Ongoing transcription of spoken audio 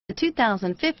The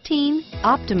 2015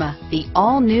 Optima. The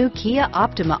all-new Kia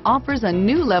Optima offers a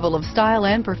new level of style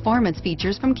and performance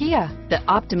features from Kia. The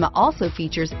Optima also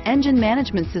features engine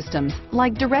management systems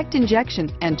like direct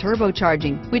injection and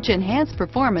turbocharging, which enhance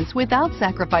performance without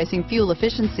sacrificing fuel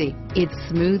efficiency. Its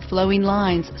smooth flowing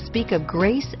lines speak of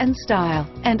grace and style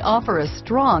and offer a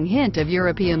strong hint of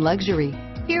European luxury.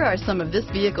 Here are some of this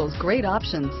vehicle's great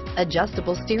options: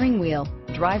 adjustable steering wheel,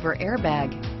 driver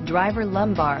airbag, driver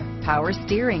lumbar, power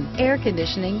steering, air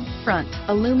conditioning, front,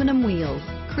 aluminum wheels,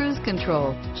 cruise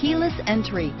control, keyless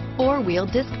entry, four-wheel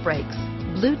disc brakes,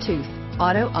 Bluetooth,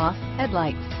 auto-off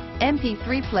headlights,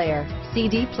 MP3 player,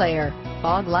 CD player,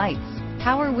 fog lights,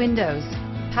 power windows,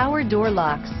 power door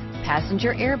locks,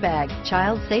 passenger airbag,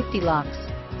 child safety locks,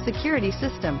 security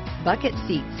system, bucket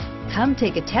seats. Come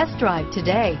take a test drive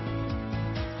today.